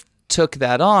kind of took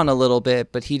that on a little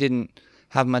bit, but he didn't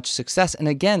have much success. And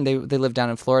again, they lived down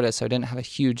in Florida, so I didn't have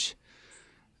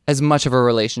as much of a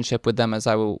relationship with them as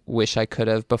I wish I could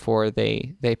have before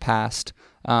they passed.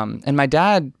 And my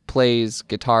dad plays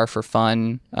guitar for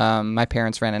fun. My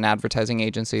parents ran an advertising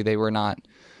agency. They were not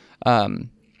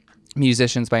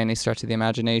musicians by any stretch of the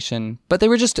imagination, but they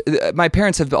were just, my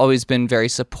parents have always been very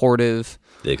supportive.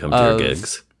 They come to your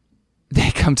gigs?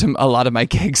 They come to a lot of my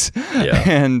gigs. Yeah.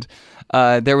 And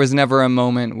there was never a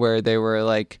moment where they were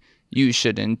like, you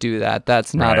shouldn't do that.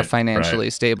 That's not a financially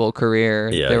stable career.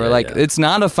 Yeah, they were it's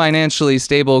not a financially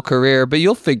stable career, but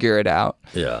you'll figure it out.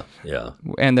 Yeah, yeah.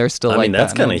 And they're still I mean,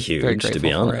 that's kind of huge, to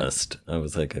be honest. I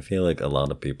was like, I feel like a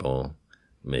lot of people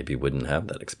maybe wouldn't have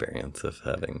that experience of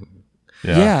having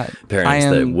parents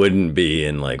that wouldn't be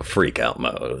in like freak out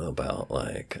mode about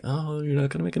like, oh, you're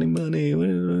not going to make any money.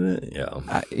 Yeah.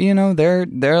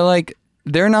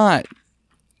 They're not.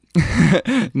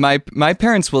 my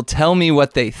parents will tell me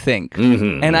what they think,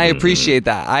 and I appreciate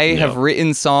that. I have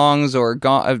written songs or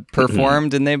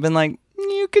performed, and they've been like,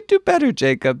 "You could do better,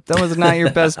 Jacob. That was not your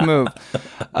best move."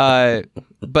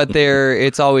 But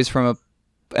it's always from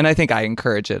and I think I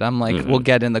encourage it. I'm like, we'll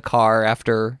get in the car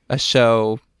after a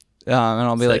show, and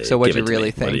I'll be like, "So, what'd you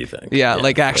really think?" What do you think? Yeah,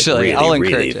 like actually, like, I'll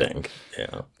encourage it. Think.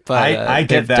 Yeah. But I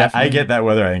get that. Definitely... I get that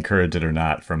whether I encourage it or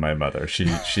not from my mother. She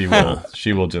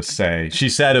will just say. She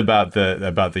said about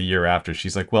the year after.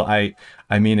 She's like, well, I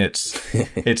mean,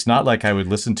 it's not like I would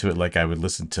listen to it like I would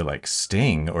listen to like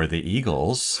Sting or the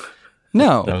Eagles.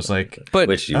 No, I was like, but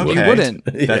which you wouldn't.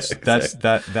 I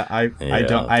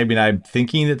don't. I mean, I'm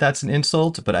thinking that that's an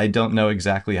insult, but I don't know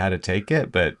exactly how to take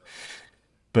it.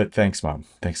 But thanks, Mom.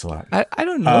 Thanks a lot. I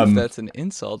don't know if that's an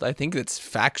insult. I think it's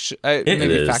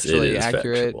factually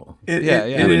accurate.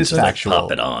 It is factual.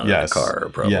 Pop it on in the car,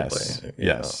 probably.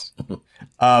 Yes.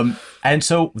 And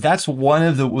so that's one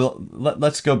of the.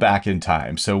 Let's go back in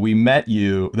time. So we met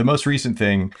you. The most recent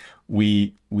thing,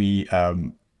 we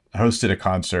hosted a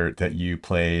concert that you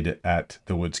played at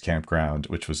the Woods Campground,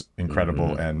 which was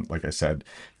incredible. And like I said,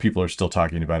 people are still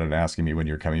talking about it and asking me when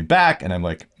you're coming back. And I'm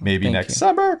like, maybe next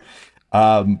summer.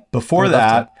 Before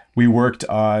that, we worked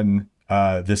on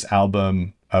this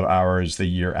album of ours the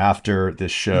year after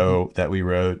this show that we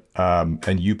wrote,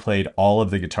 and you played all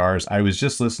of the guitars. I was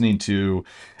just listening to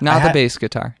the bass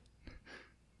guitar.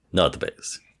 Not the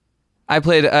bass. I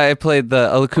played the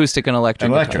acoustic and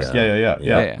electric. Guitars.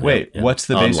 Yeah. Wait, what's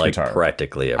the bass guitar?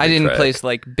 Practically every I didn't track. place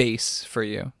like bass for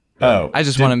you. Oh, I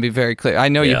just want to be very clear. I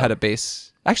know you had a bass.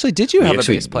 Actually, did you have a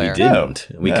bass player? We didn't.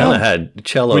 We kind of had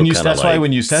cello. That's why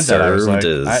when you said that, I was like,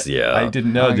 I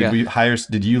didn't know. Did we hire?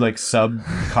 Did you like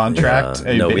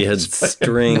subcontract? No, we had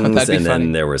strings, and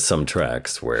then there were some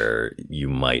tracks where you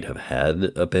might have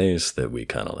had a bass that we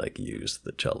kind of like used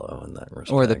the cello in that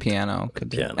respect, or the piano.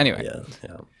 Anyway, yeah.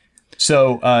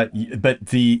 So, but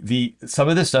the some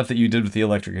of the stuff that you did with the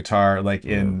electric guitar, like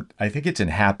I think it's in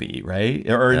Happy, right?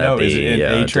 Or Happy, no, is it in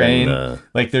A-Train?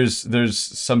 Like there's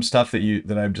some stuff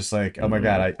that I'm just like, oh my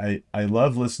God, I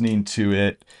love listening to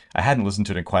it. I hadn't listened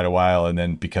to it in quite a while, and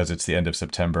then because it's the end of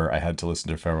September, I had to listen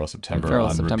to Farewell September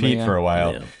on repeat for a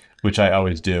while. which I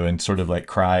always do, and sort of like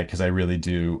cry because I really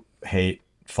do hate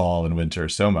fall and winter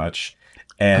so much.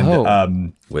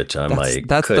 And which I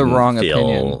that's the wrong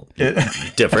feel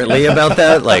differently about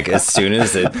that. Like as soon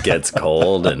as it gets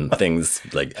cold and things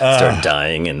like start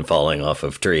dying and falling off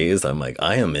of trees, I'm like,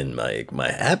 I am in my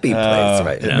happy place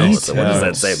right now. So what does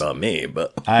that say about me?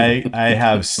 But I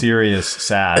have serious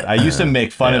sad. I used to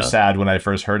make fun of sad when I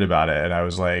first heard about it, and I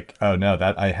was like, oh no,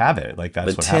 that I have it. Like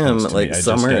that's what happens to me. Like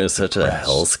summer is such a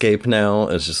hellscape now.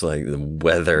 It's just like the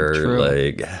weather,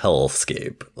 like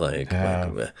hellscape. Like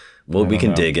well, we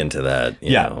can dig into that.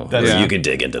 You know. You can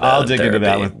dig into that. I'll dig into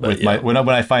that with my when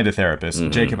I find a therapist.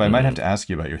 Jacob, I might have to ask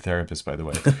you about your therapist, by the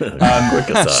way. Quick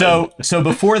aside. So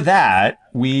before that,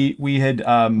 we had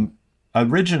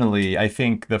originally, I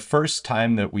think the first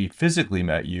time that we physically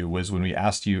met you was when we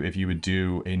asked you if you would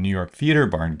do a New York Theater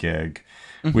Barn gig.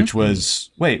 Which was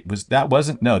that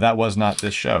was not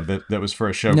this show. That was for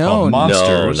a show called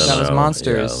Monsters. That was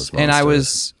Monsters. Yeah, it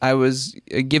was and I was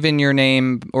given your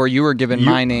name, or you were given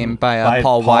my name by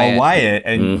Paul Wyatt.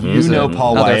 And you know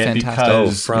Paul Wyatt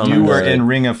because you were in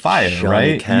Ring of Fire, Johnny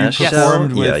right? Cash you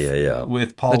performed show?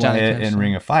 with Paul Wyatt in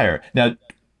Ring of Fire. Now,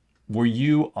 were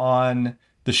you on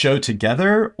the show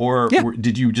together, or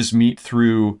did you just meet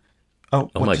through? Oh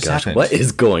my gosh, happened? What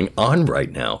is going on right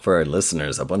now for our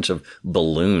listeners? A bunch of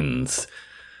balloons,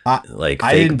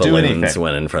 fake balloons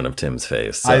went in front of Tim's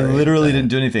face. Sorry. I literally didn't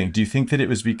do anything. Do you think that it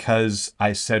was because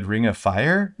I said Ring of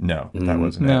Fire? No, that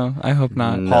wasn't it. No, I hope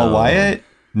not. Paul Wyatt?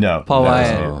 No. Paul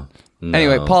Wyatt. No.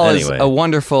 Anyway, Paul is a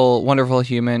wonderful, wonderful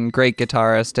human, great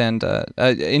guitarist, and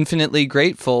infinitely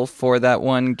grateful for that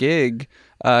one gig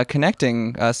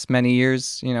connecting us many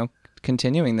years,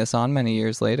 continuing this on many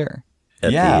years later.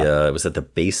 It was at the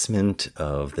basement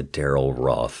of the Daryl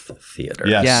Roth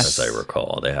Theater, as I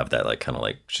recall. They have that kind of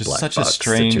just black such box a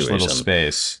strange situation. Little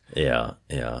space. Yeah.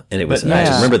 And it was, I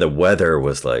just remember the weather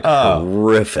was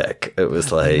horrific. It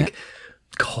was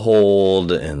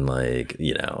cold and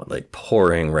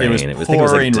pouring rain. It was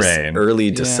rain.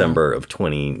 Early December of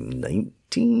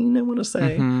 2019, I want to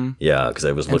say. Yeah, because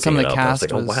I was looking it up. I was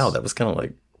like, oh wow, that was kind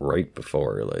of right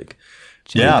before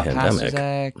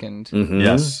pandemic. And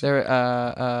yes,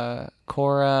 there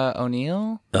Cora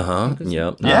O'Neill.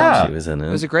 Yeah, she was in it.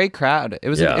 It was a great crowd. It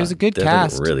was a good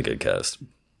cast. A really good cast.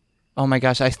 Oh my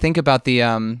gosh, I think about the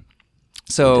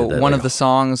one of the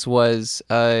songs was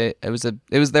they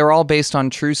were all based on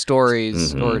true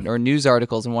stories or news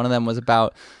articles, and one of them was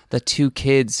about the two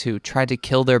kids who tried to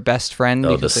kill their best friend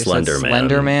because the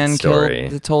Slender Man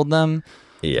told them.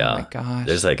 Yeah. Oh my gosh.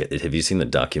 There's have you seen the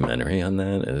documentary on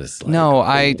that? It's no,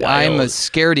 I'm a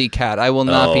scaredy cat. I will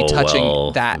not be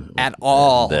touching that at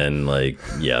all. Then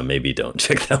maybe don't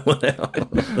check that one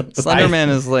out. Slender Man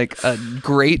is a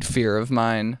great fear of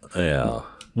mine. Yeah.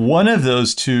 One of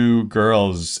those two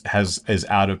girls is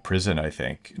out of prison, I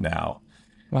think, now.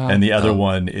 Wow. And the other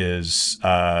one is,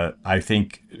 I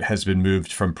think, has been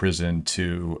moved from prison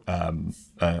to a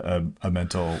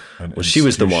mental. Well, she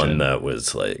was the one that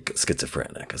was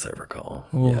schizophrenic, as I recall.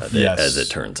 Oof. As it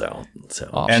turns out. So,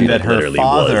 and that her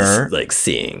father was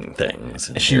seeing things.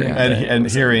 And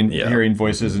hearing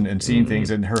voices and seeing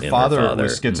things. And her father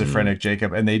was schizophrenic,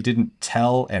 Jacob, and they didn't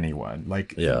tell anyone.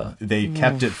 They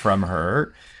kept it from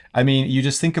her. I mean, you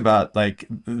just think about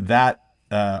that.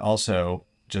 Also,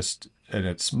 just in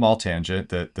a small tangent,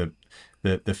 the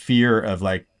fear of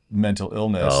mental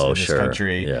illness in this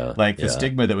country, the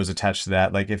stigma that was attached to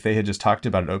that. If they had just talked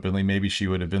about it openly, maybe she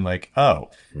would have been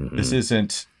this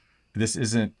isn't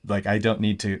I don't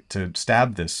need to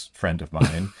stab this friend of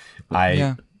mine.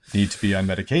 I need to be on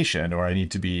medication, or I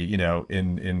need to be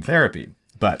in therapy.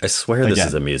 But I swear this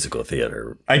is a musical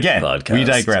theater podcast. We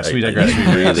digress. I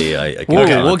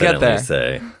we'll get there.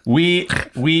 Say. We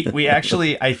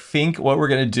actually, I think what we're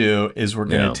going to do is we're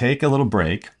going to take a little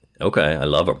break. Okay, I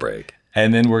love a break.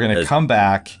 And then we're going to come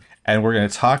back and we're going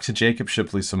to talk to Jacob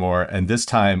Shipley some more. And this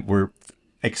time we're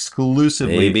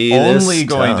exclusively only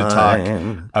going to talk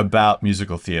about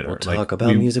musical theater. We'll talk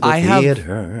about musical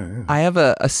theater. I have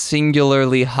a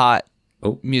singularly hot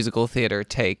musical theater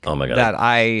take. Oh my god! That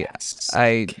I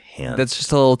can't. That's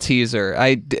just a little teaser.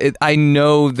 I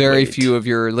know very few of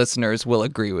your listeners will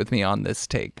agree with me on this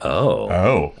take.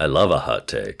 Oh! I love a hot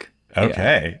take.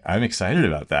 Okay, I'm excited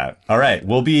about that. All right,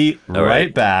 we'll be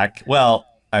right back. Well,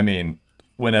 I mean,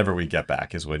 whenever we get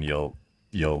back is when you'll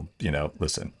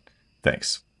listen.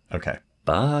 Thanks. Okay.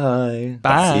 Bye.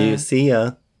 See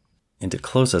ya. And to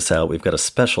close us out, we've got a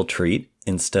special treat.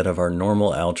 Instead of our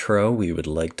normal outro, we would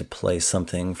like to play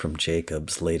something from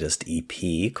Jacob's latest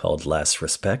EP called Last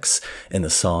Respects, and the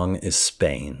song is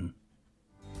Spain.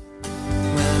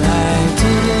 Well, I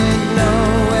didn't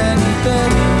know any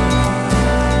better.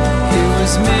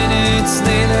 was minutes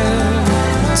later.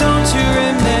 Don't you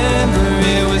remember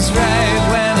it was right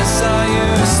when I saw you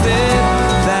slip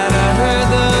that I heard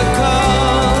the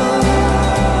call.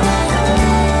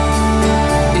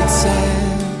 It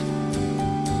said,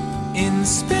 in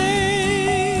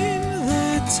Spain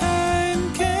the time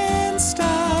can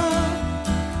stop.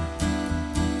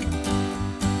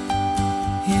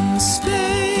 In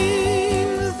Spain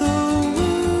the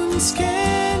wounds can